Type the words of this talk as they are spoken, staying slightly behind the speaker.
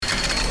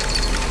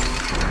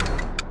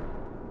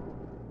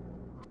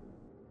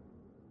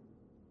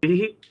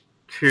Three,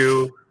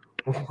 two,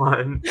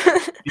 one. BA.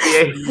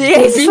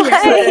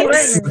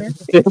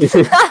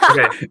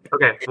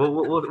 Okay.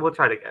 We'll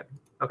try it again.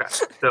 Okay.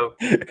 So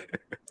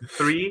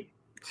 3,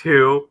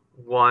 2,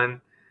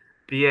 1.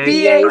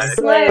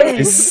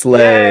 BA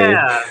Slay.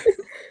 Yeah.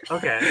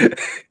 Okay.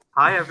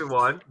 Hi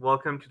everyone.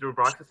 Welcome to the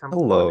Robotics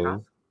Assemble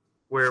podcast,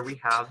 where we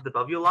have the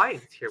Bellevue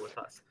Alliance here with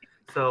us.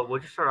 So we'll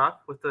just start off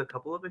with a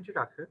couple of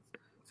introductions.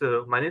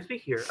 So my name is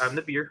Behir. I'm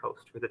the beer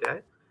host for the day.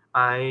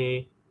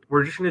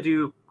 We're just gonna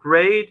do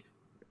grade,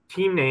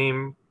 team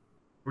name,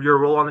 your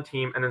role on the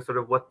team, and then sort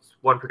of what's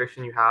one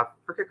prediction you have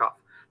for kickoff.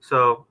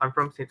 So I'm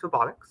from Saints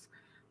Robotics.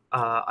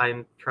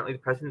 I'm currently the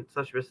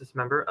president/business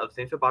member of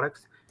Saints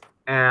Robotics,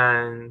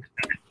 and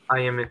I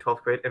am in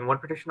 12th grade. And one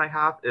prediction I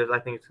have is I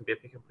think it's going to be a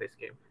pick and place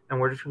game.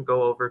 And we're just going to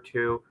go over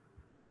to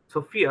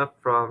Sophia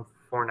from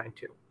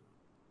 492.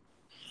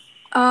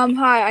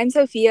 Hi, I'm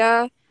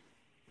Sophia.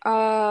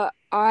 I'm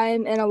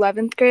in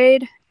 11th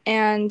grade,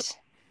 and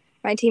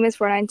my team is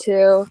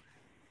 492.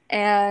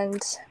 And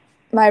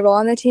my role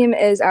on the team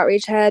is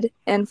outreach head.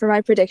 And for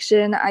my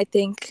prediction, I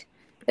think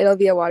it'll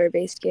be a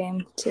water-based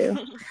game, too.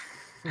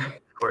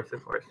 Of course.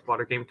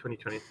 Water game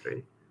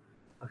 2023.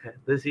 Okay,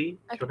 Lizzie, do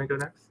you want to go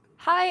next?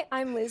 Hi,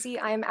 I'm Lizzie.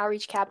 I'm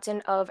outreach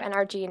captain of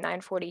NRG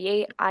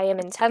 948. I am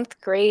in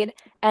 10th grade,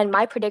 and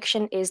my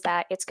prediction is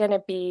that it's going to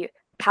be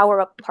Power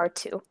Up Part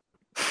 2.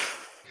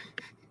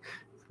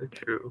 So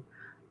true.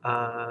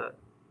 Sean,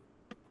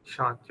 do you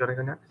want to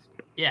go next?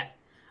 Yeah.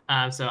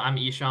 So I'm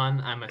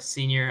Ishan. I'm a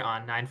senior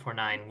on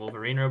 949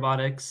 Wolverine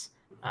Robotics.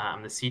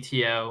 I'm the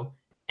CTO,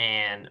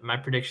 and my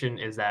prediction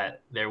is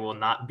that there will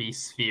not be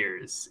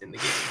spheres in the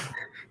game.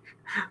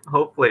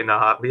 Hopefully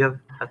not. We have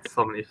had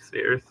so many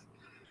spheres.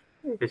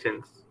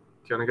 Patience,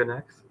 do you want to go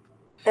next?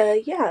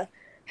 Yeah.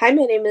 Hi,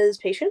 my name is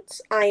Patience.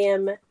 I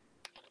am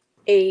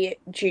a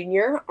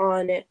junior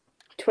on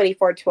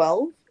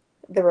 2412,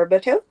 the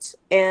Robototes,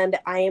 and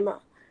I am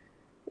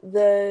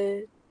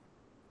the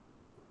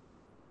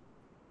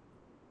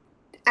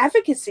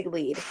advocacy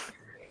lead.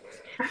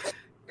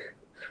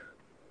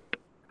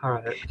 All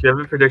right. Do you have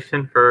a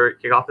prediction for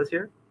kickoff this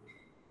year?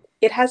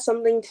 It has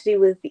something to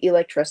do with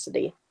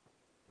electricity.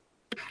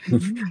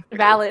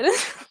 Valid.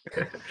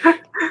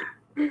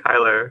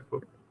 Kyler,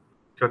 do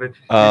you want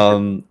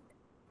to...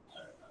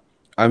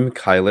 I'm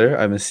Kyler.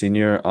 I'm a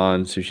senior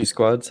on Sushi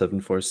Squad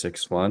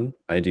 7461.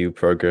 I do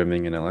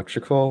programming and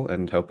electrical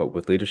and help out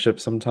with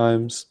leadership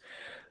sometimes.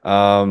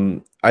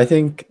 I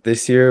think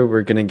this year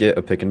we're going to get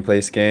a pick and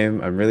place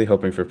game. I'm really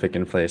hoping for pick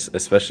and place,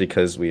 especially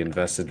because we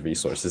invested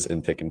resources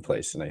in pick and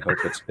place, and I hope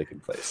it's pick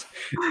and place.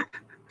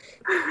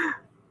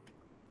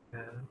 Yeah.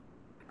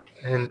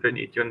 And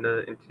Brittany, do you want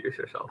to introduce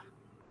yourself?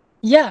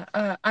 Yeah,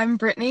 I'm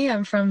Brittany.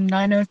 I'm from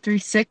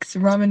 9036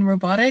 Ramen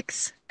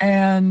Robotics,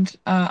 and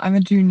I'm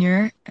a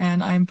junior,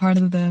 and I'm part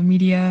of the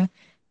media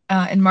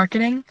and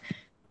marketing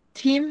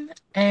team.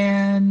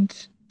 And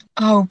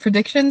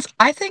predictions.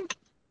 I think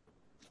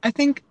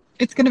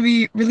it's going to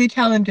be really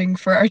challenging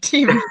for our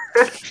team.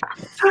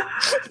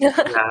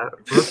 Yeah,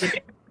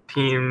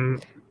 team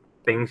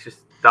things just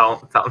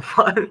don't sound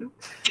fun,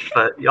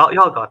 but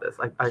y'all got this.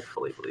 I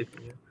fully believe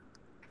in you.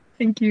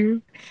 Thank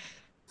you.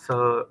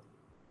 So,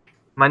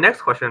 my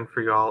next question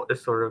for y'all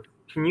is sort of,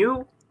 can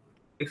you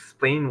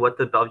explain what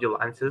the Bellevue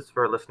Alliance is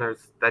for our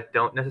listeners that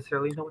don't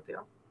necessarily know what they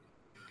are?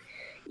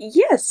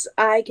 Yes,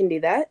 I can do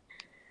that.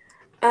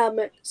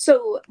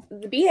 So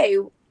the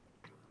BA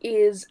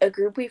is a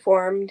group we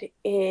formed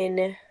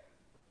in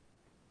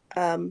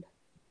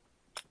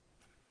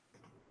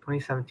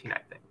 2017, I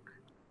think.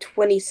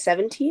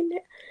 2017,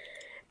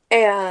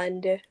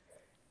 and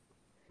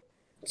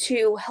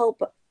to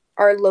help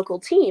our local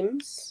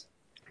teams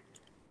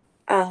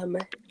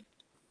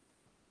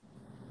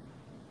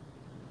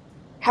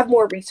have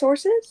more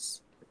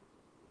resources.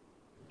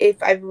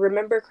 If I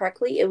remember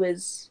correctly, it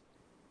was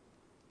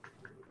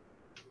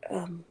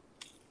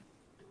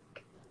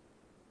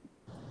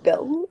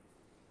Bill.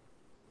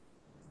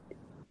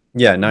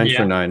 Yeah,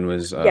 949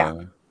 was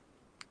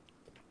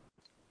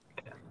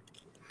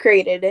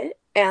created it,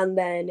 and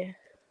then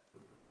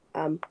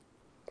I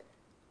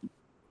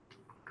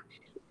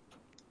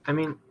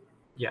mean,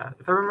 yeah,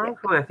 if I remember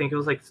correctly, I think it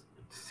was like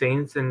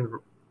Saints and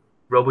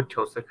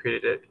Robototes that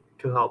created it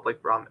to help like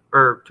Ramen,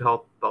 or to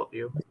help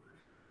Bellevue.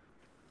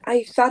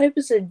 I thought it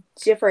was a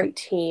different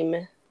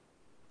team.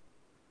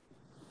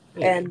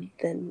 Maybe.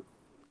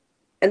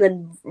 and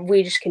then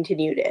we just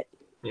continued it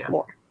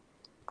more.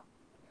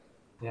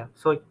 Yeah.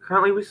 So like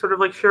currently we sort of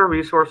like share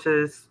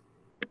resources,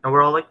 and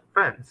we're all like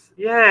friends.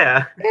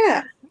 Yeah.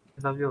 Yeah.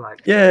 Bellevue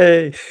Alliance.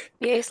 Yay!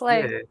 Yay,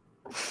 slay. Yay.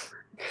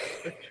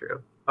 That's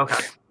true.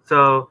 Okay.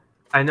 So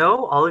I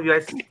know all of you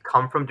guys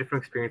come from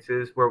different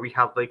experiences where we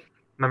have like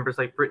members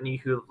like Brittany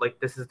who like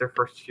this is their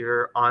first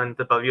year on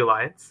the Bellevue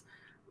Alliance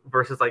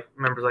versus like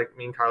members like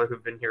me and Carla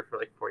who've been here for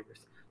like 4 years.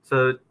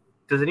 So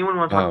does anyone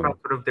want to talk about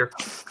sort of their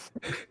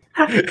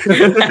I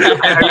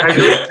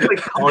really just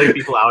like calling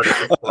people out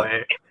at this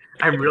point.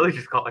 I'm really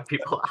just calling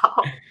people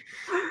out.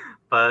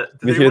 But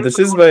Here, this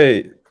is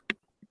my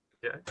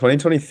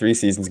 2023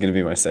 season's going to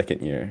be my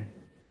second year.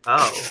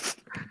 Oh.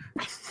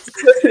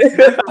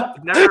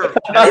 never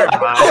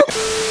mind.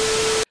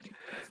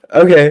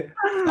 Okay.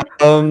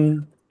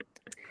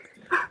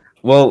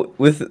 Well,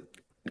 with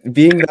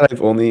being that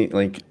I've only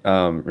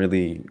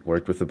really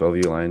worked with the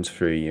Bellevue Alliance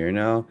for a year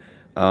now,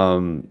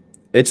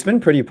 it's been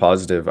pretty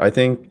positive. I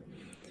think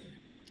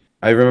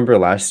I remember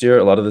last year,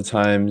 a lot of the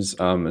times,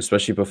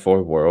 especially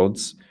before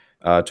Worlds,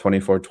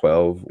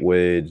 2412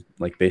 would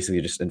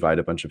basically just invite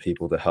a bunch of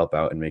people to help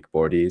out and make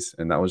boardies,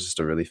 and that was just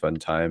a really fun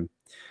time.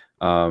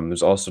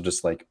 There's also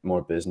just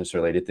more business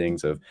related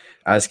things of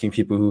asking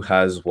people who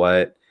has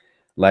what.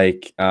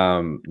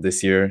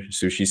 This year,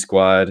 Sushi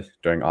Squad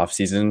during off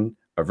season,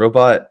 a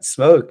robot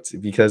smoked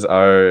because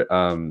our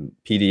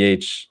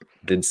PDH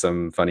did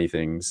some funny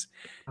things.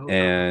 Oh,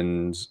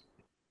 and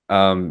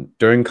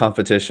during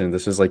competition,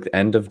 this was the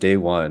end of day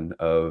one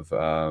of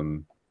I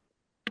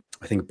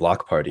think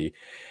Block Party,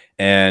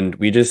 and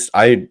we just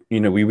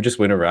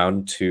went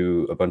around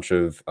to a bunch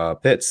of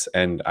pits,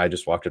 and I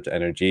just walked up to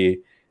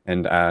Energy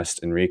and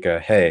asked Enrica,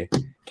 "Hey,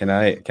 can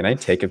I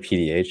take a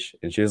PDH?"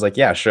 And she was like,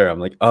 "Yeah, sure." I'm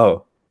like,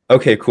 "Oh,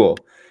 okay, cool."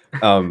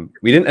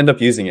 We didn't end up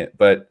using it,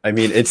 but I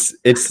mean, it's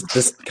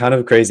just kind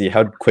of crazy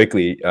how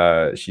quickly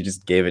she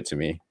just gave it to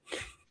me.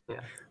 Yeah,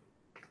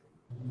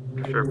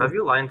 for sure.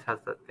 Bellevue Alliance has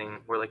that thing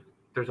where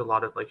there's a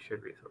lot of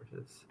shared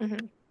resources.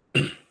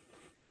 Mm-hmm.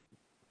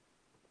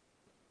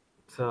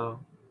 So,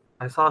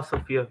 I saw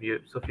Sophia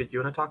mute. Sophia, do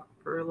you want to talk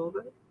for a little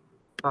bit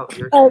about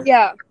your? Oh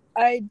yeah,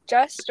 I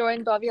just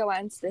joined Bellevue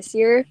Alliance this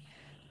year,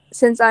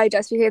 since I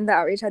just became the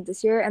outreach head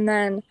this year, and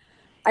then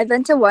I've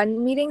been to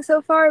one meeting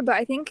so far, but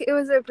I think it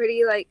was a pretty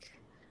it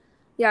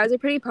was a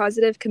pretty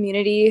positive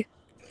community.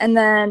 And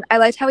then I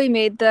liked how we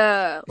made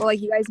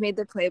you guys made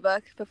the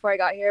playbook before I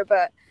got here,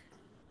 but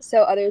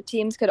so other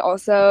teams could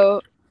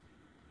also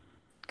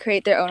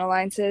create their own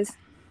alliances.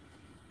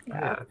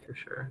 Yeah, for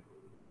sure.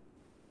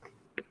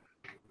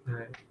 All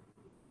right.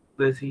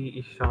 Lizzie,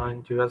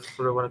 Ishan, do you guys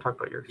sort of want to talk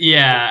about your experience?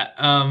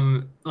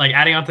 Yeah,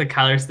 adding on to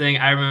Kyler's thing,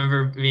 I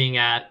remember being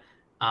at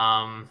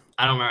I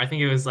don't remember, I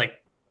think it was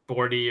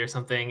Bordy or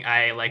something.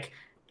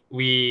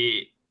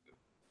 We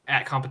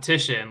at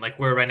competition,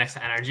 we're right next to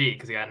NRG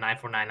because we got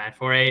 949,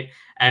 948.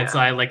 And so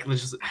I let's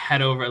just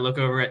head over, I look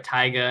over at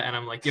Taiga and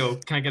I'm like, "Yo,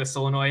 can I get a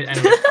solenoid?" And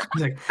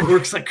he's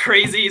works like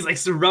crazy.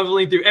 He's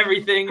rumbling through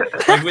everything.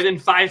 Within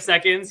 5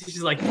 seconds, he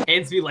just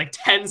hands me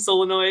 10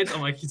 solenoids.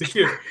 I'm like, he's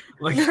here.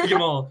 Take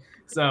them all.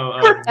 So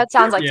that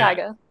sounds like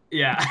Taiga.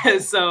 Yeah.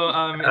 So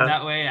in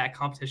that way at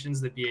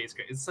competitions, the BA is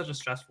great. It's such a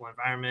stressful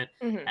environment,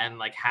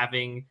 and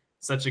having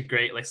such a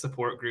great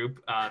support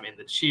group in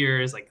the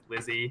cheers,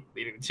 Lizzie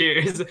leading the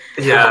cheers.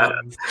 Yeah.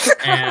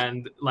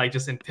 And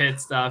just in pit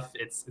stuff,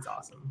 it's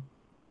awesome.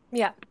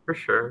 Yeah. For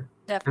sure.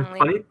 Definitely. It's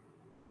funny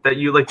that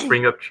you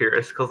bring up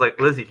cheers because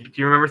Lizzie, do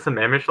you remember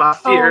Sammamish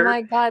last year? Oh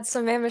my god,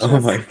 Sammamish Oh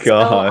was my so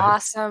God.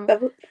 awesome.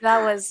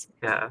 That was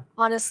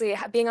honestly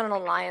being on an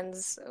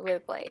alliance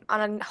with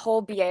on a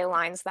whole BA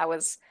alliance, that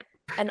was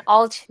and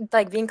all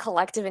being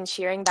collective and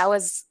cheering, that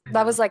was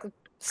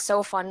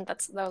so fun.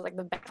 That was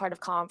the best part of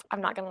comp.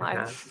 I'm not gonna lie.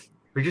 Yeah.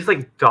 We just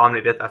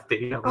dominated that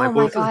stadium. Oh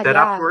my God, dead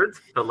yeah. afterwards,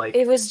 but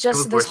it was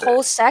just this worth whole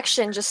it.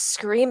 section just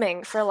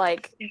screaming for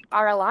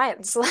our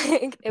alliance.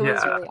 It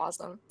was really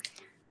awesome.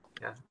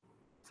 Yeah.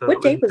 So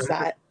what day was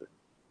that?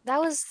 That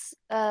was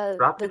the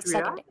Rapid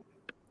second React?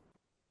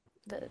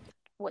 day.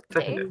 What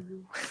Second day? day.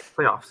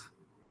 Playoffs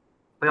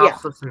Yeah.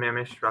 of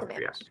Sammamish Rapid Sammamish.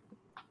 React.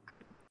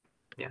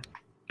 Yeah.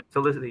 So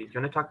Lizzie, do you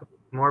want to talk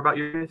more about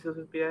your experiences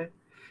with BA?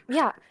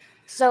 Yeah.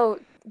 So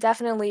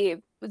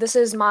definitely, this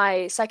is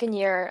my second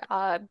year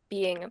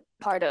being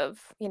part of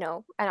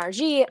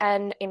NRG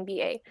and in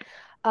BA.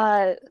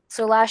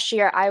 So last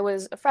year I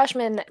was a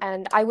freshman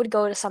and I would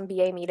go to some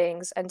BA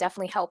meetings and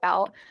definitely help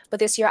out. But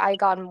this year I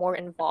got more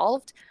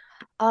involved.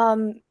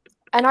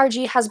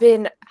 NRG has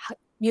been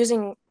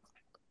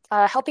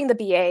helping the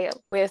BA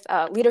with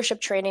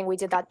leadership training. We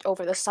did that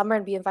over the summer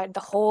and we invited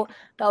the whole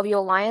Bellevue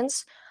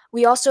Alliance.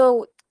 We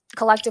also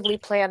collectively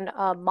planned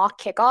a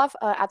mock kickoff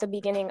at the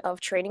beginning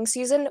of training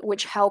season,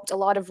 which helped a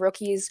lot of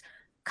rookies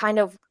kind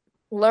of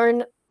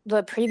learn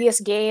the previous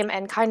game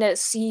and kind of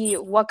see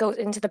what goes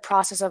into the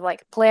process of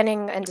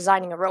planning and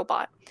designing a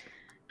robot.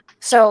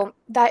 So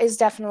that is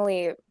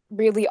definitely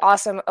really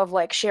awesome of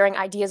sharing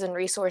ideas and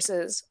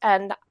resources,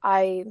 and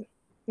I'm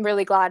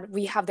really glad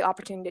we have the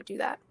opportunity to do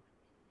that.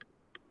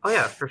 Oh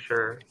yeah, for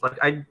sure.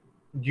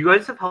 You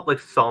guys have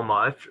helped so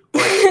much.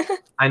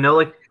 I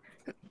know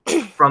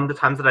from the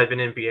times that I've been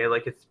in BA,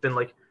 it's been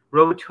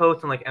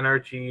Robototes and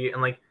NRG,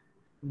 and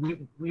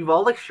we've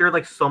all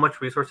shared so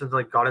much resources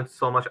and gotten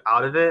so much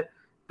out of it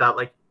that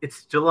it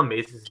still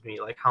amazes me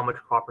how much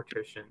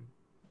cooperation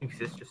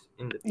exists just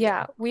in the BA.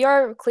 Yeah, we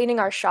are cleaning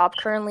our shop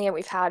currently, and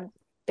we've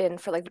been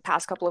for the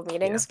past couple of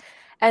meetings,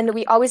 and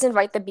we always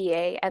invite the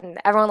BA, and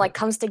everyone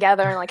comes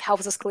together and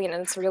helps us clean,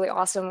 and it's really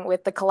awesome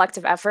with the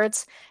collective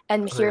efforts.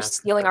 And here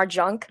stealing our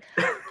junk.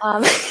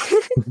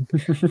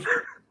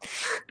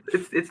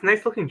 It's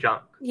nice looking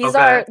junk. He's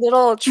our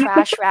little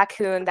trash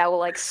raccoon that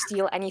will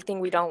steal anything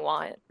we don't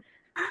want.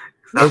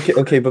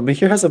 Okay, but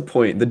Mahir has a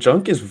point. The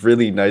junk is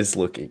really nice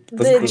looking.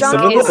 The some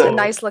junk of is the- a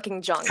nice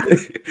looking junk.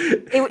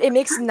 It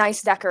makes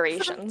nice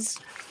decorations.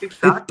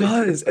 Exactly. It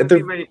does, It's and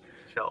gonna be they're- my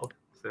shelf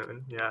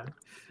soon. Yeah.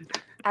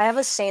 I have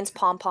a Saints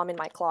pom pom in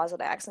my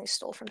closet I accidentally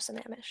stole from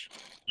Sammamish.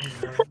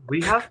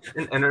 We have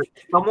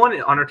someone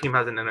on our team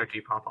has an energy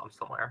pom pom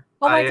somewhere.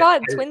 Oh my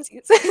god,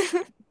 twinsies.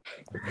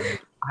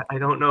 I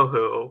don't know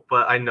who,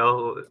 but I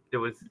know it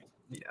was.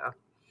 Yeah.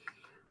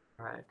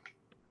 All right.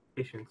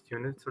 Patience, do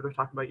you want to sort of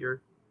talk about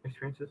your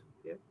experiences?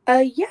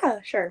 Yeah. Yeah,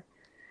 sure.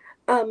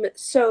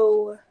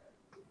 So,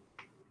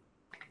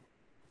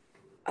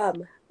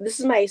 this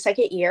is my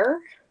second year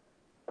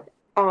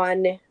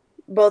on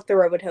both the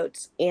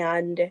Robototes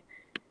and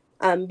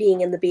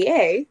being in the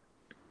BA.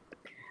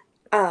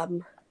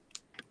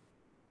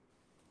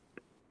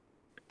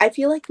 I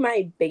feel like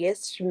my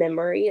biggest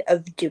memory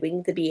of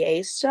doing the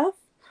BA stuff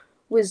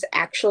was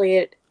actually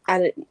at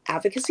an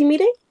advocacy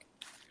meeting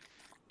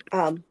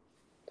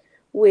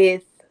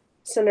with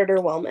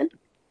Senator Wellman.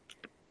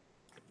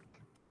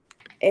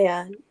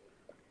 And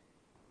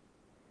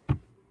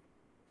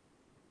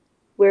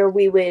where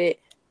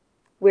we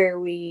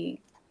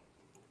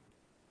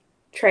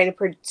trying to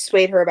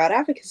persuade her about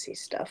advocacy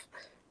stuff.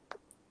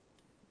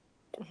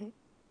 Mm-hmm.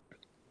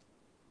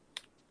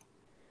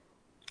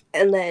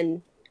 And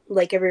then,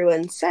 like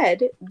everyone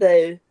said,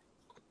 the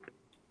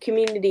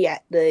community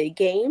at the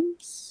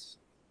games,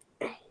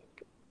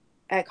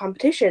 at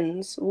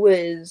competitions,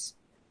 was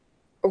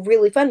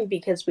really fun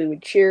because we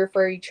would cheer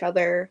for each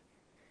other.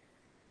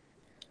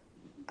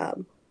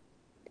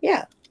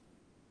 Yeah.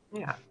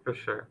 Yeah, for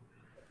sure.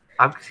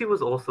 Advocacy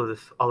was also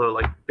this other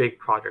like big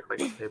project like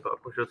the playbook,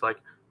 which was like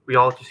we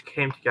all just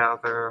came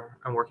together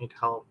and working to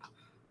help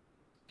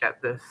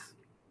get this.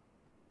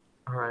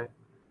 All right.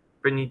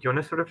 Brittany, do you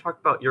want to sort of talk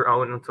about your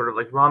own and sort of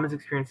like Ramen's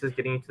experiences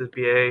getting into the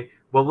BA?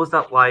 What was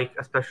that like,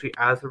 especially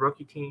as a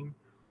rookie team?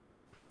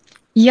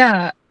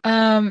 Yeah.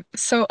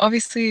 So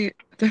obviously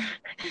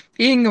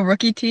being a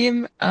rookie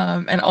team,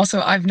 and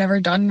also I've never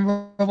done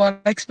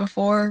robotics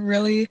before,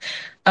 really.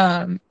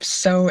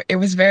 So it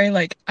was very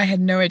like I had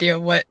no idea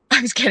what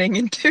I was getting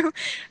into.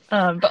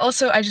 But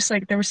also I just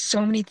like there were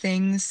so many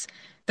things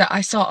that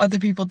I saw other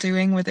people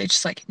doing where they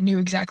just like knew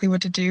exactly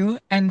what to do.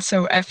 And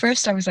so at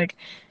first I was like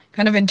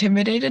kind of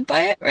intimidated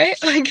by it, right?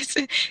 Like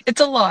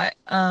it's a lot.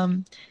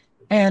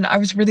 And I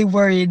was really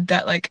worried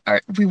that like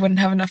we wouldn't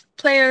have enough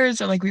players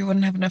or like we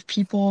wouldn't have enough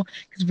people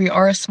because we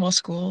are a small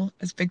school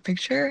as big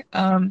picture.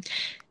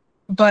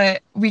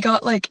 But we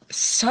got like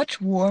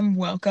such warm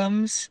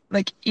welcomes.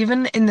 Like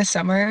even in the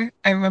summer,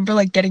 I remember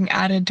like getting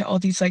added to all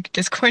these like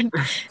Discord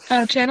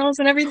channels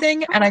and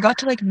everything, and I got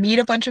to like meet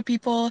a bunch of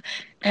people,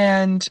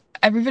 and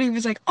everybody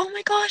was like, "Oh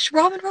my gosh,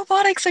 Ramen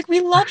Robotics! Like we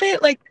love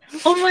it! Like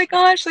oh my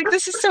gosh, like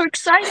this is so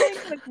exciting!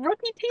 Like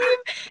rookie team!"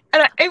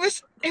 And it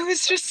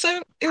was just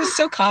so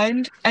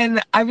kind,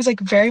 and I was like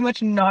very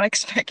much not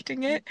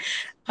expecting it.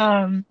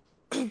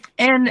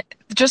 And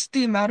just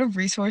the amount of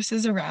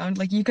resources around,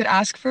 like you could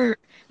ask for,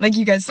 like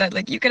you guys said,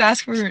 like you could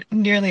ask for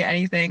nearly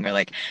anything, or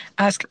like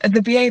ask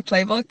the BA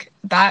playbook.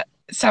 That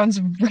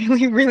sounds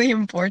really, really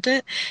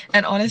important.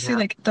 And honestly,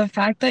 like the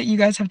fact that you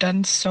guys have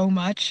done so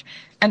much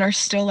and are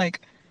still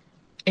like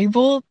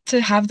able to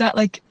have that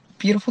like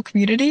beautiful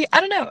community, I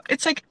don't know,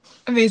 it's like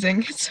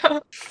amazing.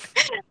 So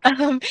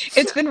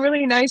it's been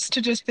really nice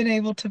to just been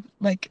able to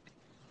like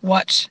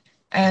watch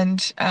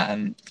and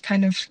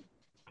kind of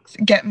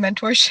get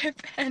mentorship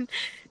and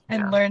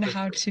learn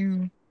how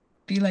to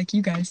be like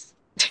you guys.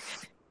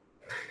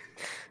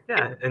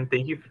 Yeah, and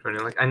thank you for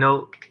joining. Like I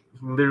know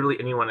literally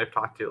anyone I've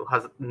talked to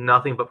has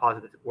nothing but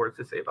positive words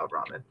to say about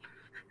Ramen.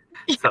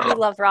 So We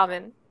love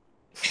Ramen.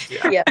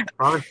 Yeah.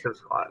 Ramen's so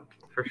squad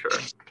for sure.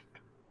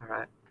 All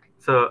right.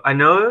 So I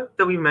know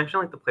that we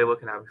mentioned like the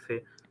playbook and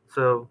advocacy.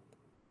 So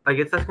I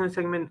guess that's going to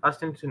segment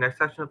us into the next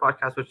section of the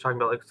podcast, which is talking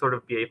about like sort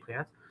of BA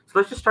plans. So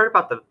let's just start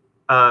about the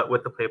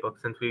with the playbook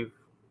since we've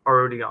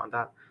already on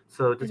that.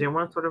 So does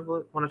anyone sort of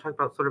want to talk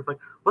about sort of like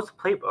what's the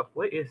playbook?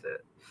 What is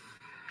it?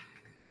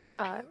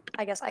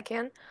 I guess I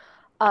can.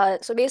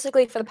 So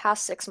basically, for the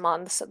past 6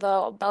 months,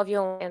 the Bellevue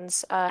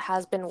Lions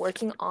has been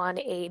working on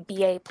a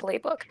BA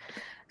playbook.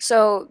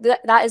 So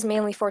that is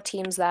mainly for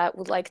teams that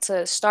would like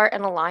to start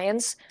an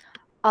alliance,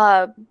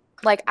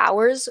 like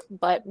ours,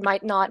 but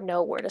might not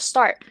know where to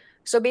start.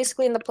 So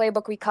basically, in the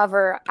playbook, we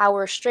cover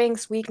our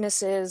strengths,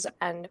 weaknesses,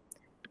 and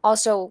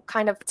also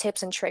kind of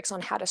tips and tricks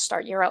on how to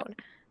start your own,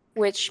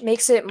 which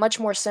makes it much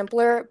more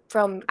simpler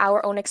from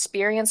our own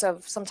experience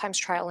of sometimes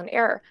trial and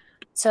error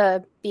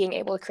to being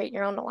able to create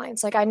your own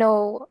alliance. Like I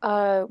know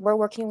we're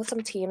working with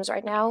some teams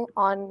right now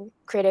on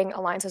creating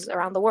alliances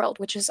around the world,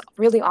 which is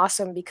really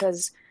awesome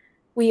because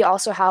we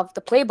also have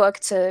the playbook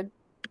to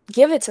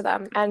give it to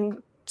them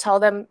and tell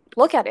them,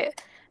 look at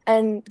it,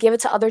 and give it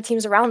to other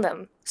teams around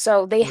them.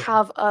 So they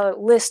have a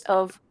list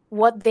of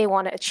what they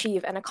want to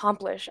achieve and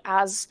accomplish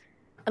as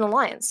an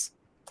alliance.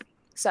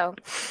 So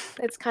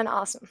it's kind of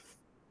awesome.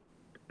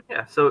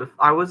 Yeah, so if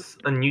I was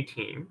a new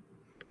team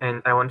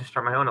and I wanted to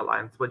start my own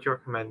alliance, what do you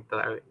recommend that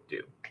I would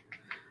do?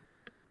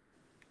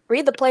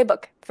 read the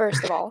playbook,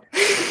 first of all.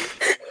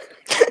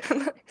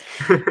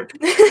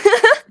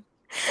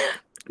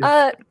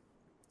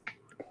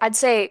 I'd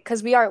say,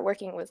 because we are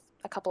working with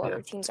a couple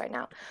other teams right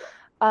now,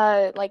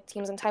 like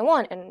teams in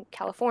Taiwan and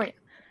California.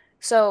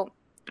 So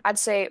I'd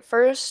say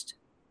first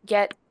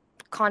get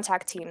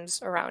contact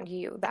teams around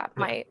you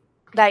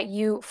that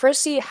you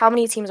first see how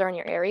many teams are in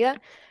your area,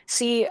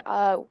 see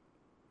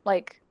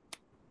like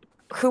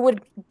who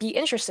would be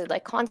interested,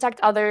 like contact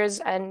others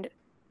and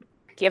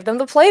give them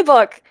the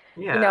playbook.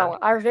 Yeah. You know,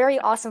 our very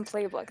awesome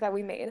playbook that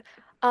we made.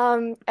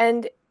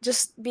 And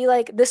just be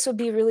like, this would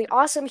be really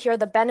awesome. Here are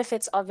the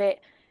benefits of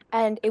it.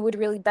 And it would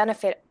really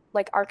benefit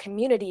like our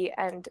community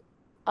and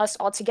us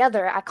all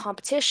together at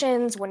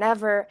competitions,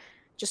 whenever,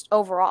 just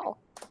overall.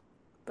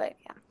 But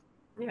yeah.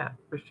 Yeah,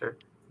 for sure.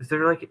 Is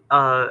there like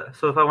so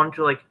if I wanted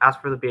to like ask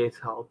for the BA's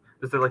help,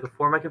 is there like a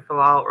form I can fill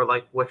out, or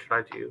like what should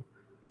I do?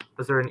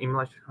 Is there an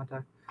email I should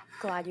contact?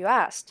 Glad you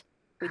asked.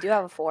 We do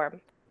have a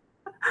form.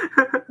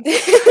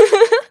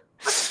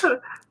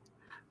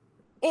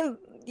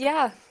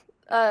 Yeah.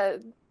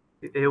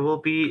 It will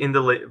be in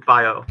the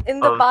bio. In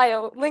the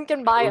bio. Link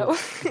in bio.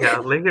 Yeah,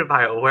 link in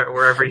bio,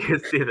 wherever you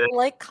see this.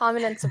 Like,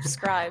 comment, and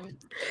subscribe.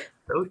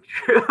 So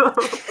true.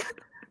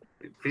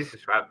 Please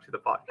subscribe to the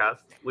podcast.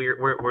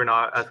 We're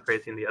not as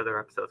crazy in the other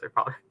episodes, I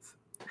promise.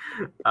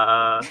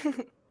 All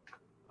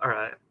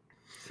right.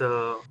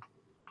 So,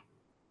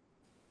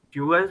 do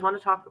you guys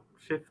want to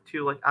shift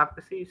to like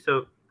advocacy?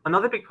 So,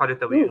 another big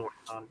project that we've been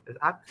working on is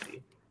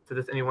advocacy. So,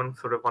 does anyone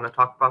sort of want to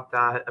talk about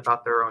that,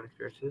 about their own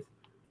experiences?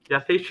 Yeah,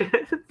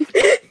 Patience.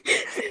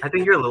 I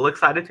think you're a little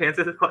excited to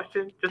answer this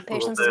question. Just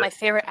Patience is my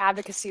favorite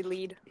advocacy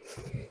lead.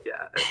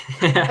 Yeah.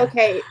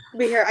 Okay,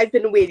 Mihir, I've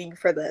been waiting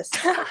for this.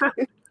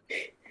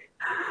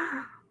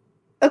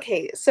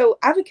 Okay, so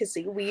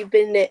advocacy. We've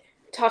been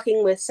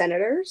talking with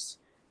senators,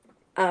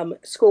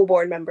 school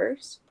board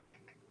members,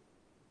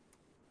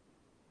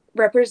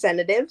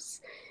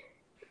 representatives,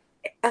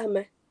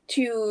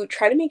 to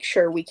try to make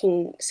sure we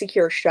can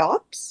secure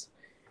shops,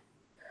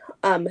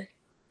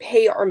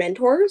 pay our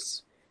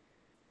mentors,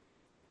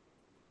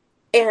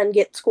 and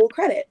get school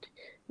credit.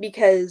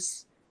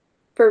 Because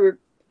for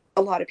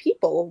a lot of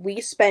people, we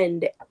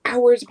spend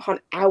hours upon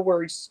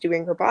hours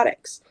doing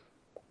robotics.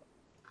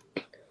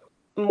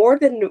 More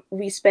than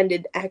we spend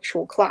in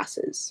actual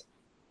classes.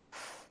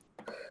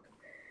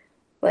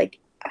 Like,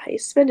 I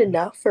spend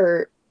enough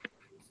I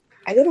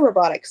go to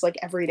robotics like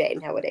every day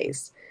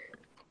nowadays.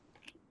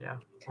 Yeah,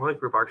 or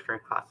like robotics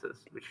during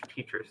classes, which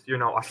teachers, you're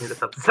not watching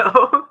this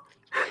episode.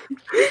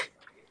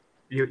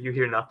 You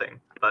hear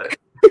nothing, but...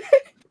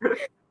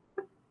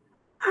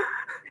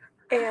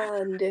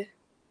 And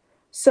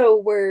so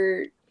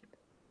we're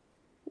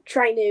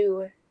trying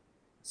to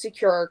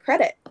secure our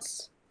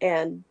credits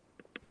and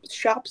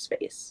shop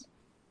space.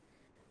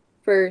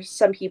 For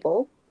some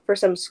people, for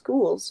some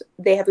schools,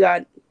 they have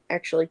got,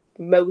 actually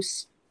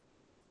most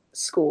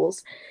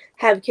schools,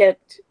 have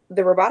kept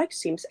the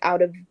robotics teams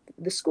out of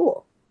the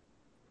school.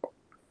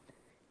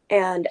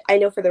 And I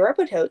know for the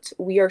Robototes,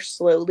 we are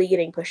slowly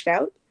getting pushed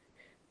out.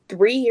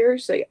 3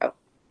 years ago,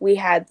 we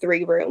had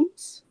 3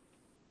 rooms.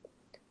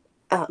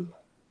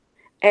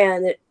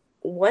 And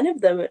one of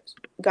them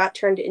got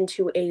turned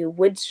into a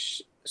wood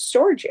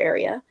storage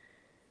area.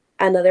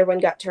 Another one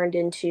got turned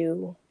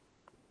into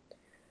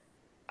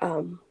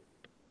a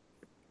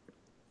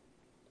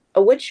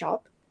wood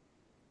shop.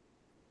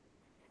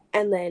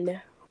 And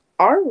then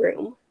our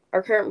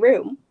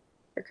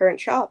current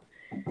shop,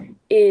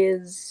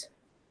 is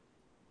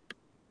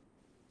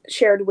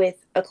shared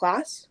with a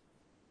class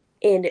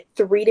and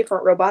 3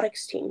 different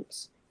robotics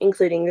teams,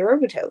 including the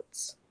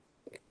Robototes.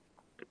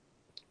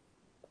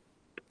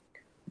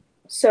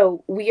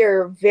 So we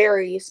are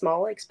very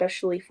small,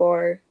 especially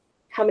for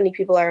how many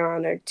people are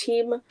on our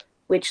team,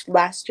 which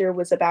last year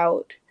was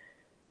about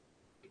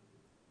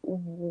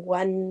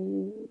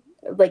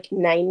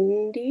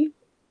 90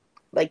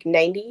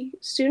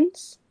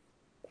 students.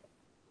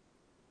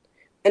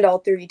 And all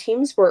 3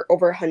 teams were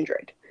over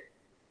 100.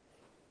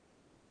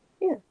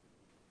 Yeah.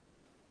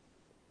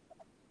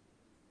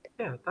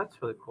 Yeah, that's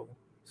really cool.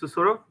 So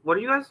sort of, what are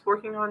you guys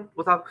working on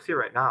with advocacy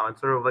right now? And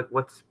sort of like,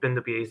 what's been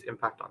the BA's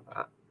impact on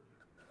that?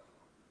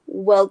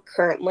 Well,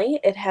 currently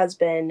it has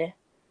been,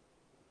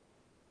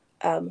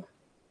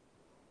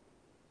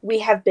 we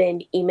have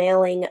been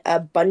emailing a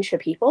bunch of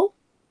people,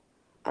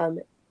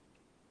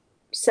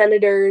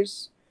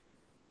 senators,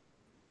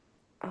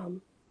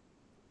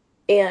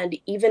 and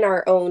even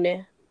our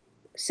own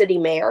city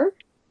mayor.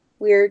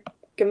 We're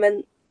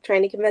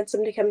trying to convince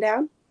them to come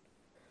down.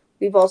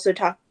 We've also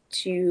talked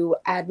to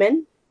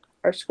admin,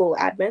 our school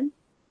admin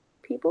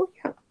people.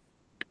 Yeah.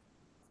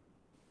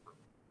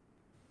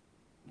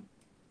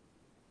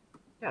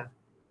 Yeah,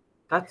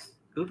 that's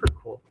uber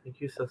cool.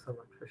 Thank you so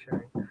much for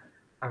sharing.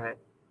 All right,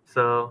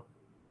 so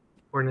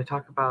we're going to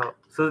talk about...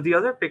 So the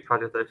other big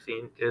project I've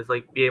seen is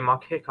like BA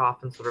mock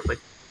kickoff and sort of like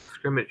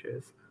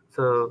scrimmages.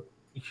 So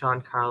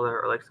Ishan,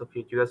 Kyler, or like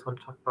Sophia, do you guys want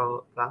to talk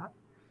about that?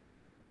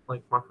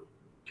 Like mock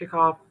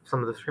kickoff,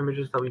 some of the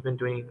scrimmages that we've been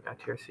doing at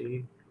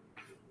TRC.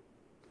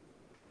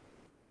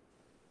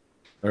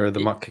 Or the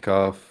mock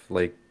kickoff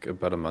like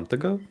about a month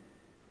ago?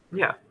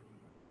 Yeah.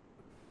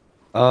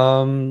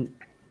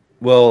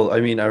 Well, I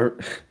mean,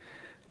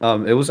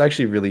 it was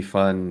actually really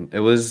fun. It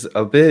was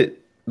a bit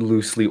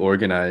loosely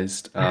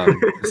organized,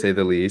 to say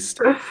the least.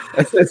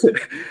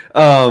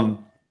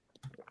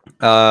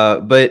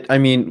 But I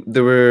mean,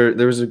 there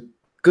was a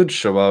good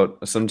show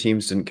out. Some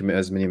teams didn't commit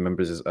as many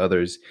members as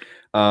others,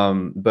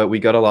 but we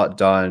got a lot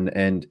done,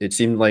 and it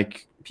seemed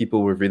like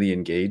people were really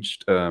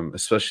engaged,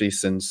 especially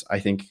since I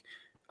think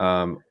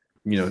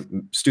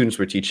students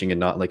were teaching and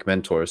not like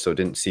mentors, so it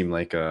didn't seem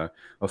like a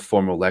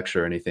formal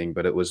lecture or anything,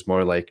 but it was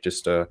more like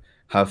just to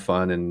have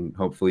fun and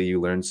hopefully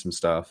you learn some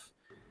stuff.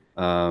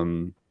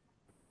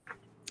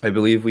 I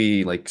believe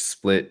we like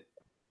split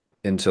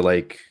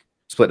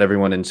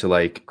everyone into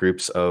like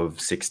groups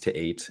of 6 to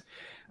 8,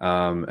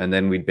 and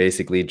then we'd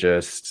basically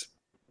just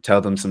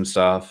tell them some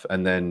stuff,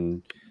 and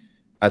then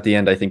at the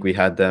end I think we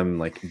had them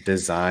like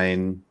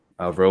design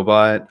a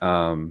robot,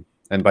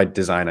 and by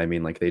design I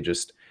mean like they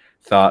just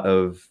thought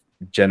of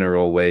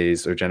general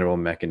ways or general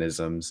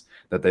mechanisms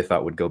that they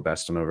thought would go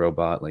best on a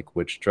robot, like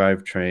which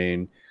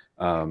drivetrain,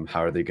 how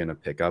are they going to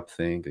pick up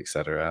things,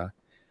 etc.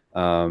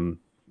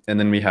 And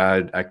then we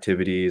had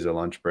activities, a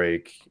lunch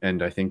break,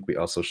 and I think we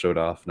also showed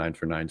off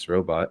 949's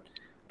robot.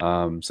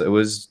 So it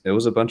was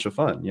a bunch of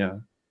fun. Yeah.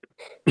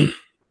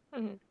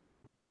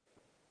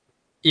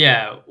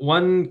 Yeah,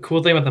 one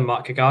cool thing about the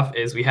mock kickoff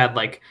is we had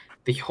like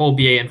the whole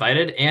BA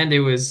invited, and it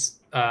was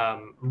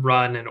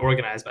run and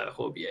organized by the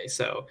whole BA.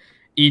 So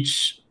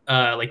each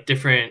like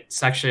different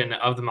section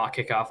of the mock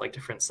kickoff, like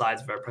different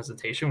slides of our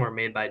presentation, were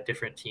made by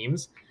different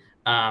teams.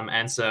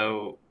 And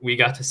so we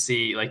got to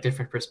see like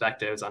different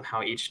perspectives on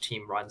how each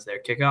team runs their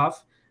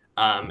kickoff,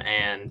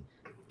 and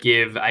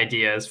give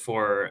ideas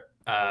for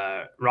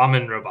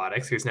Ramen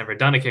Robotics, who's never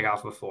done a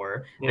kickoff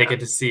before. Yeah. They get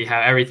to see how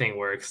everything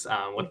works,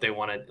 what they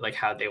want to, like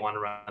how they want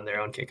to run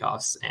their own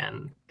kickoffs,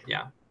 and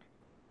yeah.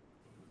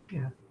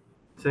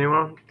 Does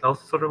anyone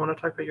else sort of want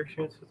to talk about your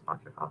experience with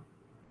mock kickoff?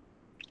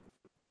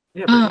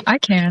 Yeah, I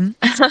can.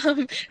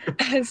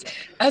 As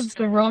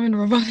the Ramen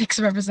Robotics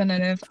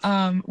representative,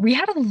 we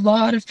had a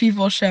lot of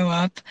people show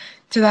up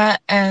to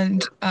that,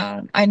 and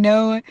I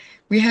know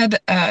we had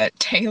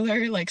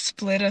Taylor like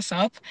split us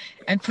up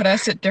and put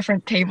us at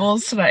different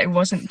tables so that it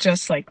wasn't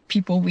just like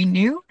people we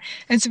knew,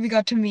 and so we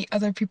got to meet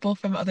other people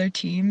from other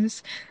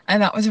teams,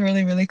 and that was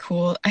really, really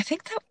cool. I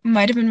think that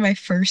might have been my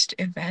first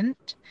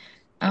event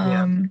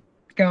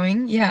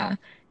going. Yeah.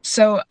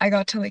 So I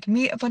got to like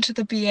meet a bunch of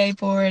the BA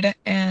board,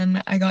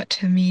 and I got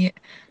to meet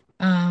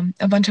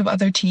a bunch of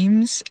other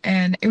teams,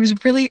 and it was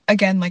really,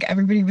 again, like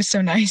everybody was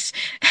so nice,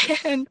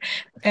 and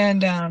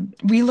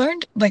we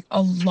learned like a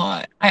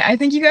lot. I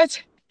think you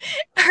guys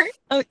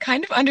are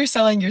kind of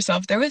underselling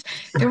yourself. There was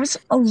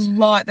a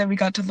lot that we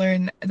got to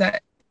learn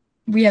that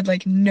we had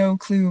like no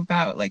clue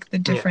about, like the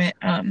different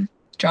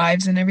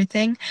drives and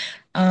everything,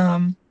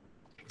 and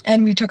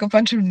we took a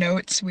bunch of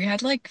notes. We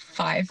had like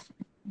 5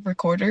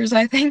 recorders,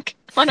 I think,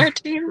 on our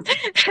team,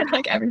 and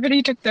like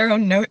everybody took their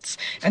own notes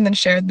and then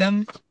shared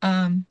them,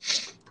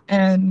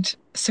 and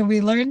so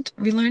we learned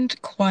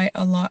quite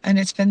a lot, and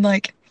it's been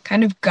like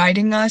kind of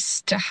guiding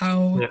us to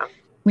how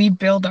we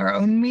build our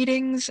own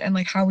meetings and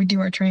like how we do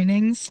our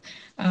trainings,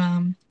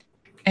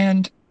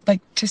 and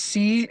like to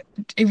see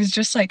it was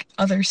just like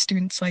other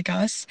students like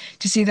us,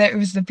 to see that it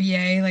was the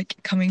BA like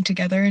coming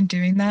together and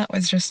doing that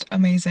was just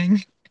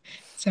amazing.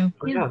 So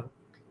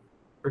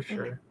for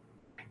sure.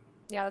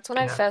 Yeah, that's when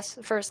I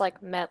first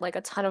like met like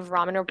a ton of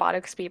Ramen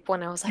Robotics people,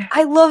 and I was like,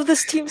 I love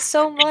this team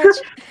so much.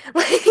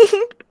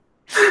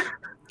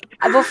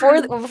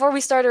 Before we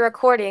started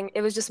recording,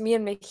 it was just me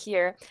and Mick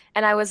here,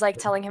 and I was like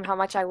telling him how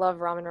much I love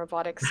Ramen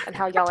Robotics and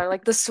how y'all are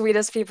like the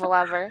sweetest people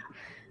ever.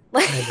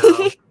 Like, I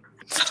know.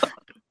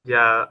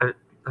 Yeah,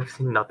 I've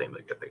seen nothing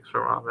but good things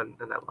from Ramen,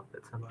 and I love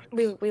it so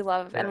much. We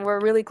love, and we're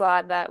really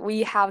glad that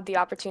we have the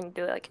opportunity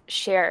to like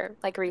share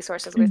like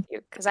resources with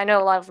you, because I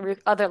know a lot of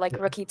other like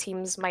rookie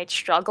teams might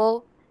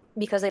struggle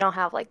because they don't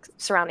have like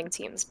surrounding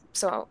teams.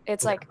 So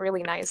it's like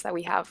really nice that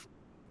we have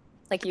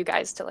like you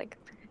guys to like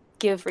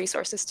give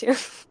resources to.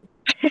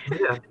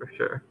 Yeah, for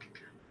sure.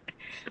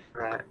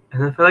 Right,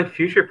 and then for like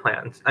future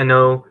plans, I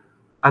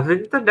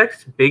think the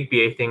next big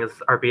BA thing is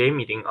our BA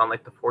meeting on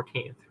like the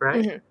 14th,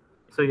 right? Mm-hmm.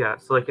 So yeah,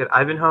 so like at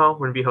Ivanhoe,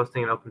 we're gonna be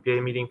hosting an open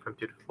BA meeting from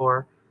 2 to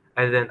 4,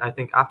 and then I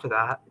think after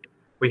that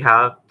we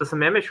have the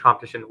Sammamish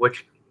competition,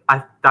 which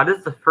that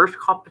is the first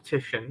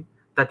competition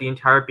that the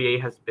entire BA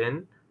has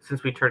been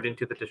since we turned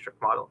into the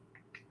district model.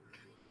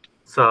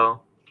 So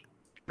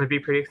it'd be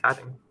pretty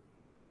exciting.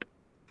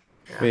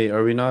 Yeah. Wait,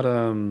 are we not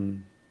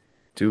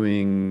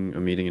doing a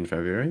meeting in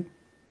February?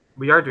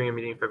 We are doing a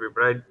meeting in February,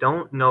 but I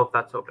don't know if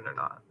that's open or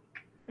not.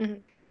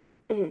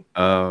 Mm-hmm. Mm-hmm.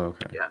 Oh,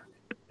 okay. Yeah.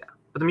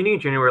 But the meeting in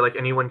January, like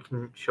anyone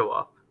can show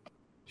up,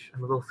 which I'm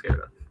a little scared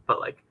of,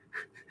 but like,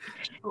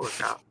 it'll work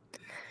out.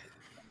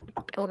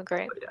 It'll look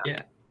great.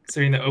 Yeah.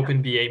 So in the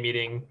open BA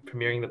meeting,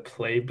 premiering the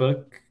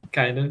playbook,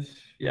 kind of.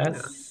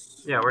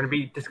 Yes. Yeah, we're gonna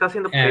be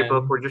discussing the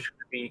playbook. We're just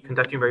gonna be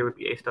conducting regular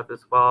BA stuff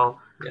as well,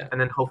 and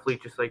then hopefully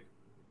just like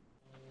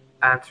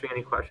answering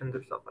any questions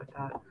or stuff like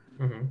that.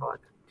 Mm-hmm. But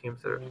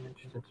teams that are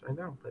interested in starting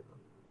their own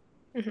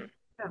playbook. Mhm.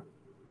 Yeah.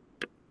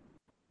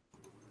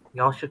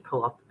 Y'all should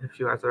pull up if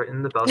you guys are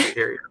in the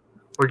Bellevue area.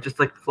 Or just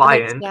like fly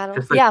Like in. Seattle.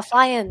 Just like Yeah,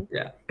 fly in.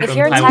 Yeah. If From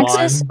you're in Taiwan.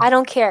 Texas, I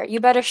don't care. You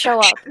better show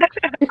up.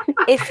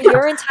 If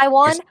you're in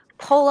Taiwan,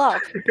 pull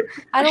up.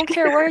 I don't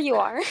care where you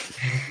are.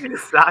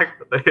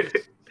 exactly.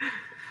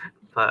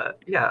 But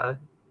yeah,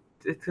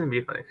 it's gonna be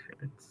a fun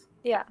experience.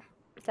 Yeah,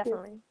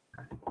 definitely.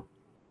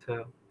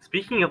 So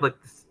speaking of like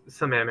the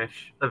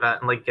Sammamish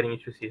event and like getting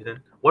into the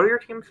season, what are your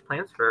team's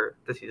plans for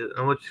the season?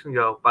 And we're just gonna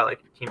go by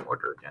like team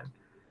order again.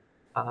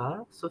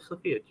 So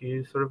Sophia, do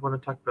you sort of want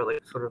to talk about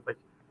like sort of like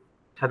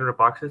Tether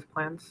Box's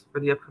plans for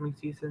the upcoming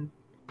season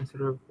and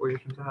sort of where your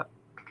team's at?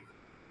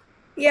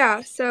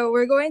 Yeah, so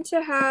we're going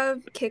to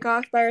have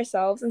kickoff by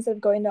ourselves instead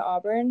of going to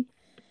Auburn.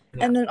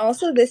 Yeah. And then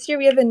also this year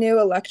we have a new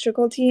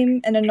electrical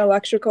team and an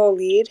electrical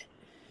lead.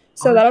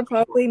 So Oh, that'll that's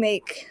cool. probably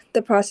make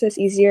the process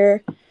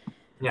easier.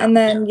 Yeah. And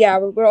then, yeah,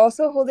 we're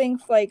also holding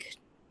like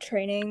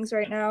trainings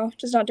right now,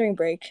 just not during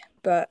break,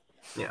 but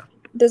Yeah.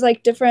 there's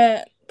like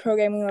different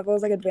programming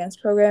levels, like advanced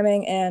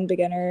programming and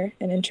beginner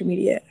and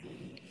intermediate.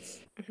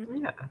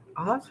 Yeah.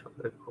 Oh, that's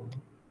really cool.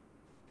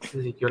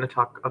 Susie, do you want to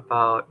talk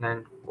about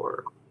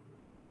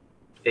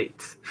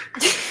 948?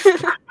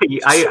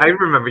 I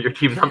remember your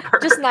team number.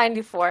 Just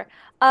 94.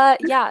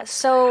 Yeah,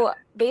 so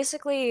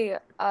basically,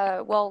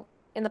 well,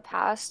 in the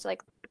past,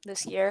 like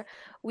this year,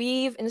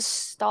 we've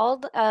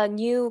installed a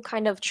new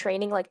kind of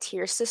training like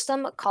tier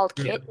system called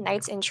KIT,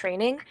 Knights in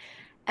Training.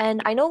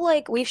 And I know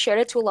like we've shared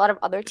it to a lot of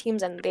other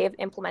teams and they've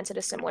implemented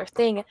a similar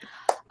thing.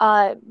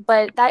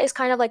 But that is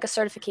kind of like a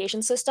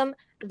certification system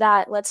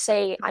that, let's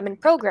say I'm in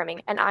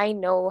programming and I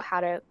know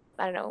how to,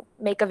 I don't know,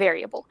 make a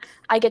variable.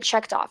 I get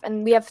checked off.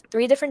 And we have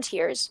 3 different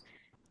tiers.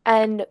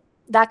 And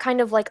that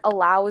kind of like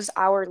allows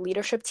our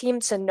leadership team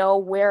to know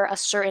where a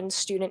certain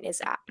student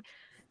is at.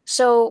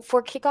 So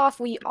for kickoff,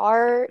 we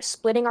are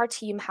splitting our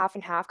team half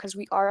and half because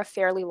we are a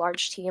fairly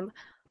large team.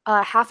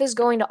 Half is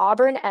going to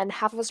Auburn and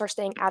half of us are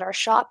staying at our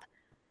shop.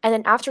 And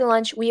then after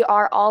lunch, we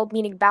are all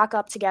meeting back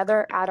up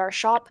together at our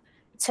shop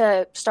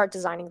to start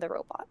designing the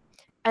robot.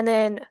 And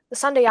then the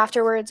Sunday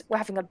afterwards, we're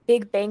having a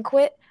big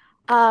banquet.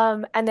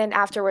 And then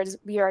afterwards,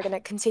 we are going to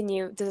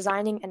continue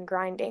designing and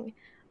grinding.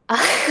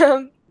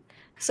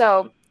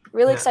 So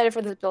really excited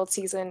for this build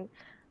season.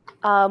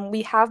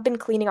 We have been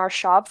cleaning our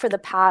shop for the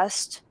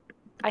past,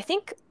 I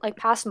think, like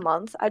past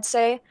month, I'd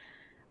say.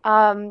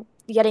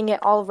 Getting it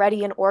all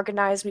ready and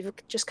organized. We've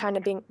just kind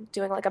of been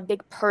doing like a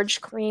big purge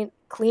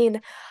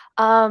clean.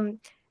 And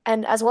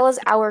as well as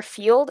our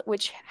field,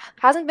 which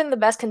hasn't been the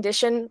best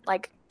condition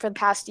like for the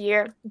past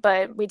year,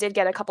 but we did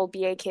get a couple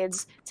BA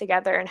kids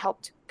together and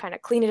helped kind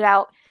of clean it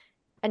out.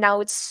 And now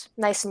it's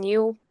nice and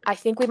new. I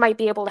think we might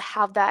be able to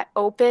have that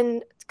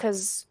open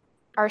because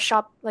our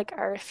shop, like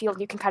our field,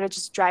 you can kind of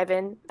just drive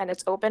in and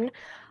it's open.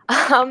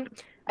 I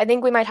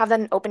think we might have that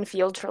an open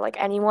field for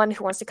like anyone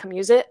who wants to come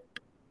use it.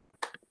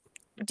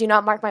 Do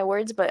not mark my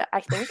words, but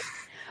I think.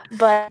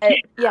 But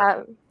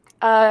yeah,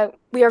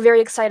 we are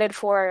very excited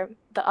for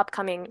the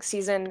upcoming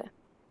season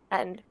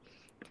and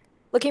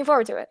looking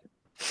forward to it.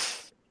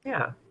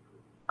 Yeah,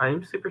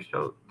 I'm super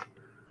stoked.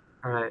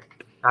 All right,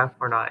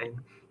 949.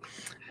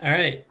 All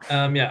right.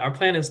 Yeah, our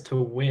plan is to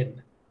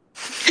win.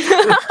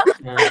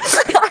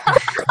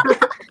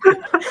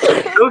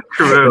 So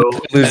true.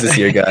 Lose this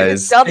year,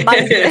 guys.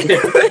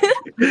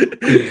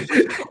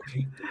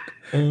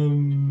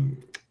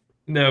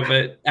 No,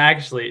 but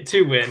actually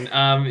to win.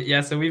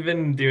 Yeah, so we've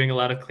been doing a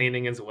lot of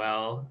cleaning as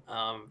well.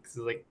 Because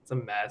like it's a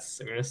mess.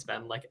 So we're gonna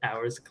spend like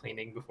hours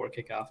cleaning before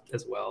kickoff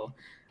as well.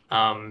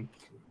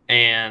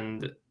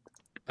 And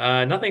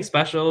nothing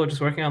special,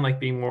 just working on like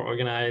being more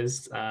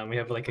organized. We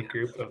have like a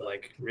group of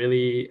like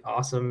really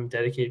awesome,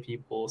 dedicated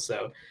people.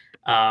 So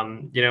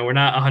we're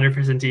not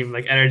 100% team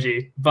like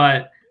energy,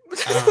 but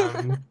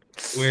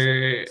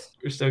we're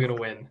still gonna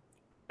win.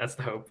 That's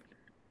the hope.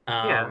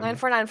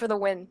 949 for the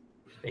win.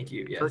 Thank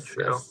you. So Yes,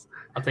 true. yes.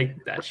 I'll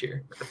take that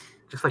cheer.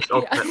 Just like the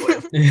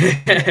ultimate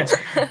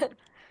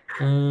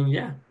win.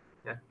 Yeah.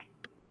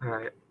 All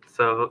right.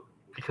 So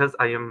because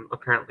I am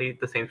apparently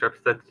the Saints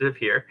representative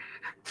here,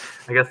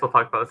 I guess we'll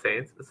talk about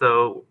Saints.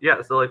 So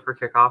yeah, so like for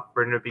kickoff,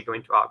 we're gonna be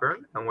going to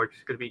Auburn, and we're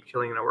just gonna be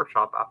chilling in a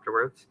workshop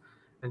afterwards,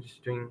 and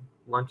just doing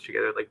lunch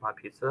together, like my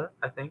pizza,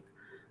 I think.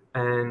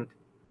 And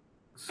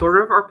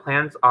sort of our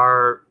plans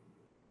are,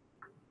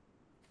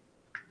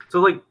 so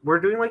like we're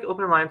doing like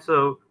open alliance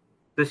so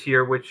this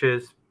year, which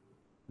is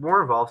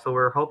more involved. So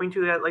we're hoping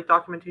to get like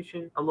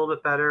documentation a little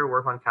bit better,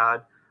 work on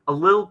CAD a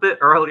little bit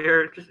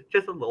earlier, just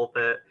a little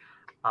bit.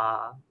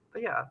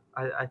 But yeah,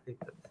 I think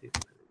that's the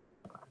season.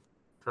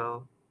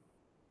 So,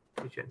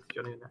 Patience, do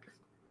you want to go next?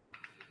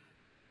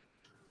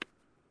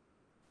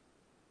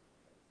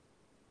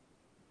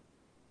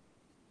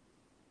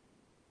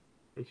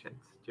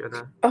 Patience, do you want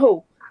to?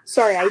 Oh,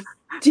 sorry, I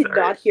did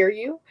not hear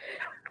you.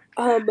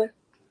 I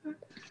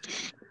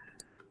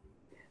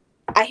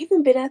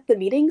haven't been at the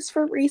meetings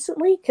for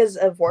recently because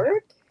of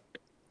work.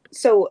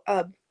 So,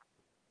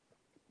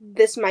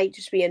 this might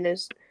just be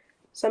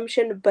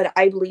assumption, but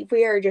I believe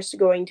we are just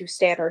going to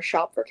stay at our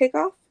shop for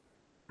kickoff.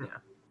 Yeah.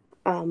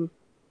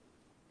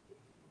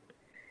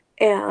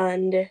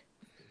 And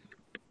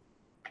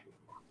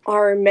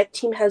our MEC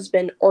team has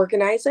been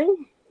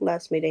organizing.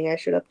 Last meeting I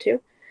showed up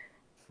to.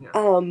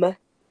 Yeah.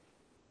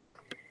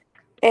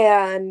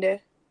 And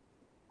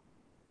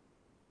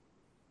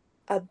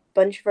a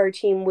bunch of our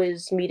team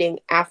was meeting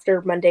after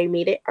our Monday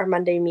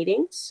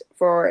meetings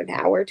for an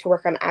hour to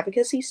work on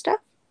advocacy stuff.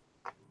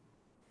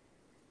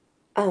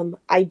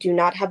 I do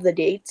not have the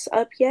dates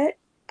up yet.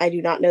 I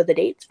do not know the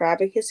dates for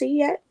advocacy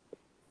yet.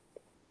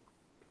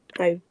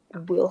 I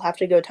will have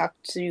to go talk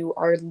to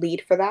our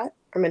lead for that,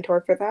 our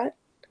mentor for that.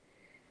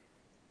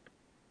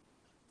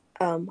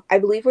 I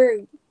believe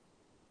we're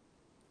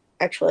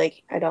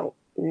actually, I don't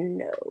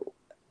know.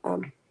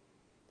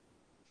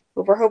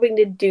 But we're hoping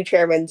to do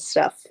chairman's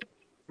stuff.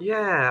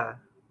 Yeah.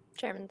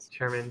 Chairman's.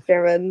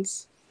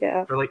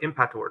 Yeah. Or like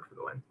Impact Award for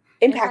the win.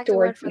 Impact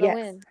Award for yes.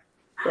 the win.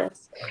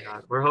 Yes. Oh my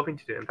God. We're hoping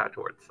to do Impact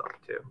Award stuff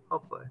too,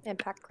 hopefully.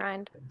 Impact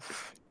grind.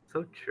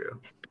 So true.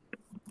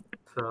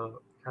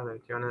 So, Kyler,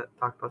 do you want to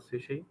talk about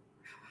sushi?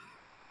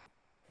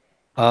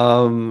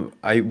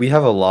 We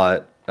have a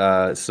lot.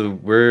 So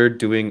we're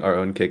doing our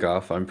own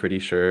kickoff, I'm pretty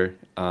sure.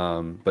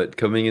 But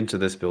coming into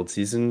this build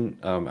season,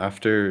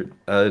 after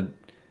a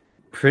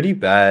pretty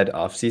bad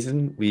off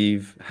season,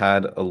 we've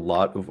had a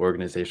lot of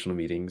organizational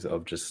meetings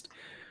of just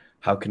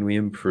how can we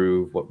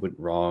improve, what went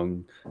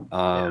wrong.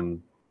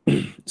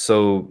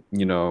 So,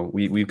 you know,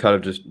 we kind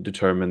of just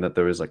determined that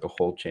there was like a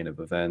whole chain of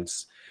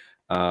events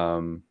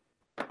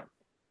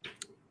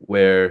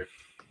where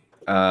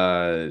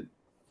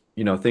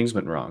you know, things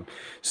went wrong.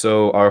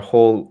 So our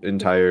whole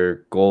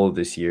entire goal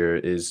this year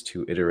is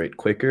to iterate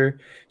quicker.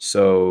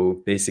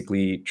 So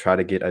basically try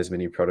to get as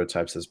many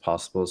prototypes as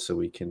possible so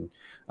we can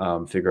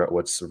figure out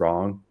what's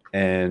wrong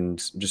and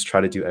just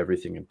try to do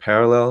everything in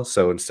parallel.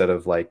 So instead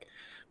of like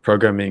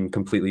programming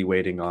completely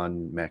waiting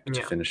on mech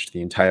to finish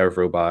the entire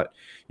robot,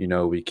 you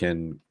know, we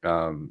can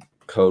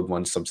code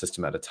one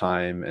subsystem at a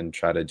time and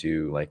try to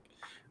do like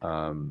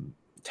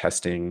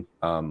testing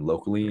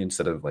locally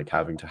instead of like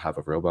having to have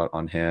a robot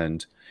on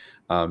hand,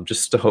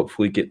 just to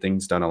hopefully get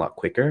things done a lot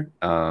quicker.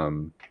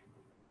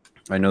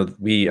 I know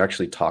we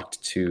actually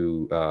talked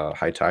to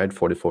High Tide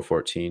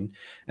 4414,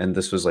 and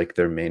this was like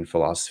their main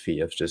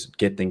philosophy of just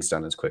get things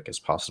done as quick as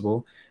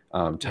possible,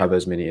 to have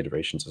as many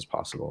iterations as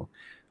possible.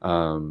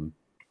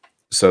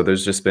 So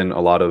there's just been a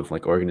lot of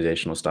like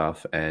organizational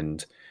stuff,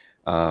 and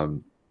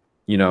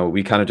you know,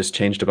 we kind of just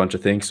changed a bunch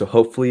of things. So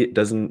hopefully it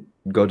doesn't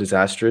go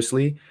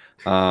disastrously.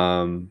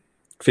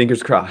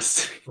 Fingers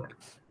crossed.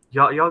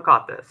 Y'all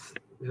got this.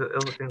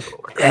 Things will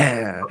work.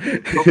 Yeah.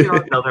 Hopefully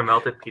not another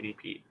melted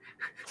PDP.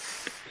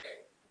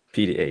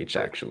 PDH,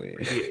 actually.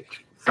 PDH.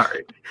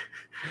 Sorry.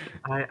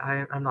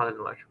 I'm not an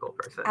electrical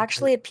person.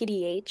 Actually, a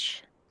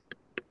PDH.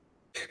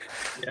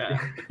 Yeah,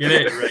 get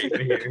it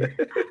right here.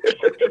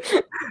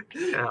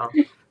 Yeah.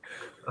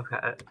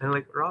 Okay. And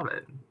like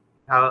Ramen,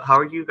 how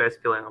are you guys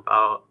feeling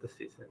about the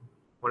season?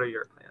 What are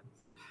your plans?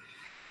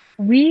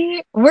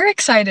 We're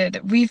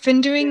excited. We've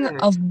been doing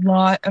a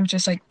lot of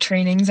just like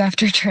trainings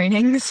after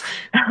trainings.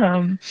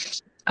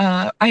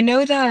 I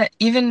know that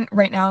even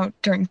right now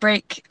during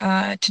break,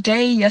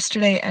 today,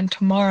 yesterday, and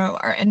tomorrow,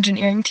 our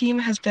engineering team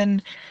has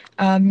been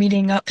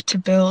meeting up to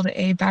build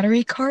a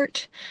battery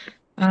cart.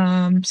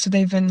 So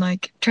they've been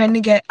like trying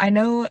to get, I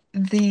know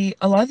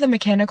a lot of the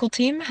mechanical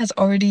team has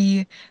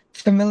already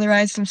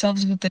familiarized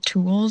themselves with the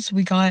tools.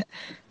 We got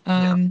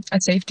a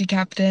safety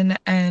captain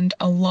and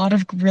a lot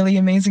of really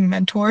amazing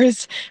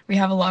mentors. We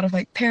have a lot of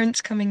like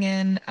parents coming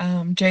in.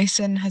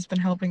 Jason has been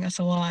helping us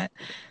a lot.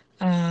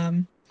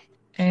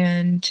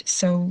 And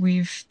so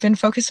we've been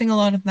focusing a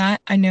lot of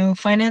that. I know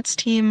finance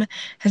team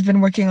has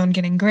been working on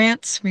getting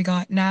grants. We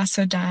got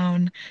NASA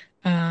down.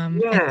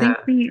 I think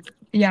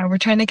we're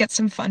trying to get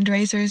some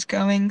fundraisers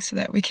going so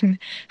that we can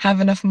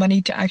have enough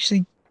money to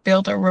actually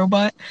build a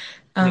robot.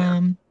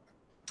 And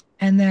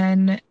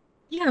then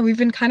we've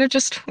been kind of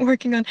just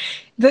working on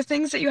the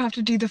things that you have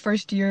to do the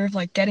first year of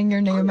like getting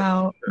your name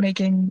out,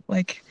 making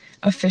like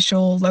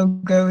official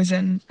logos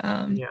and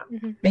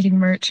making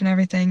merch and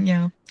everything.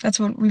 Yeah, that's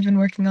what we've been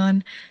working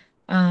on.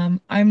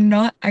 I'm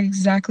not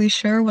exactly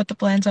sure what the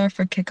plans are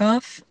for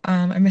kickoff.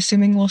 I'm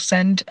assuming we'll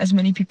send as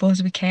many people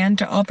as we can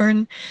to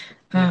Auburn,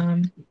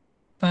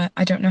 but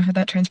I don't know how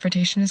that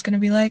transportation is going to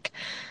be like.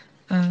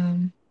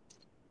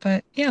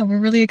 But yeah, we're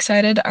really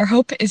excited. Our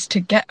hope is to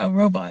get a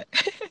robot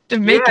to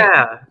make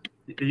it.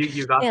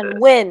 You got and this.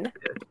 Win.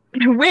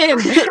 Win.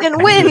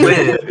 And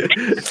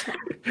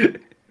win.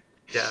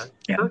 Yeah,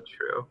 so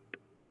true.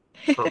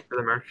 So for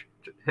the merch,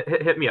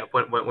 hit me up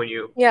when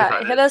you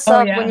decided. Hit us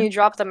up when you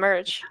drop the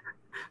merch.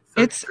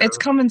 So it's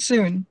coming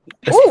soon.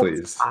 Yes,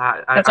 please.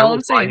 That's all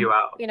I'm saying. You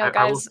out. You know,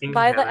 guys,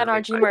 buy the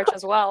NRG merch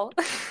as well.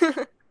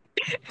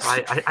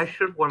 I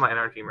should have worn my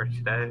NRG merch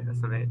today.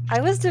 I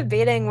was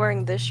debating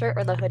wearing this shirt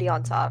or the hoodie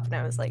on top, and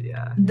I was like,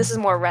 this is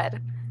more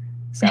red.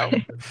 So.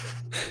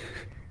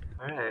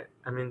 All right.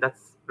 I mean,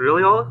 that's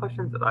really all the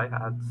questions that I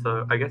had.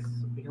 So I guess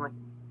we can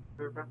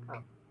wrap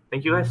up.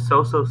 Thank you guys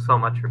so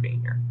much for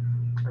being here.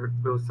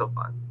 It was so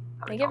fun.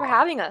 Thank you for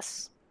having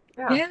us.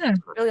 Yeah.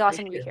 Really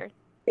awesome to be here.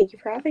 Thank you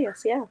for having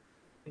us. Yeah.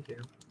 Thank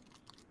you.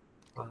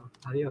 Well,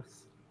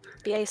 adios.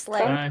 BA Slay.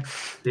 Bye.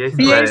 BA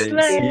BA Slay.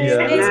 Slay.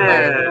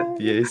 Yeah.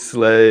 BA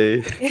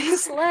Slay. BA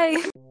Slay.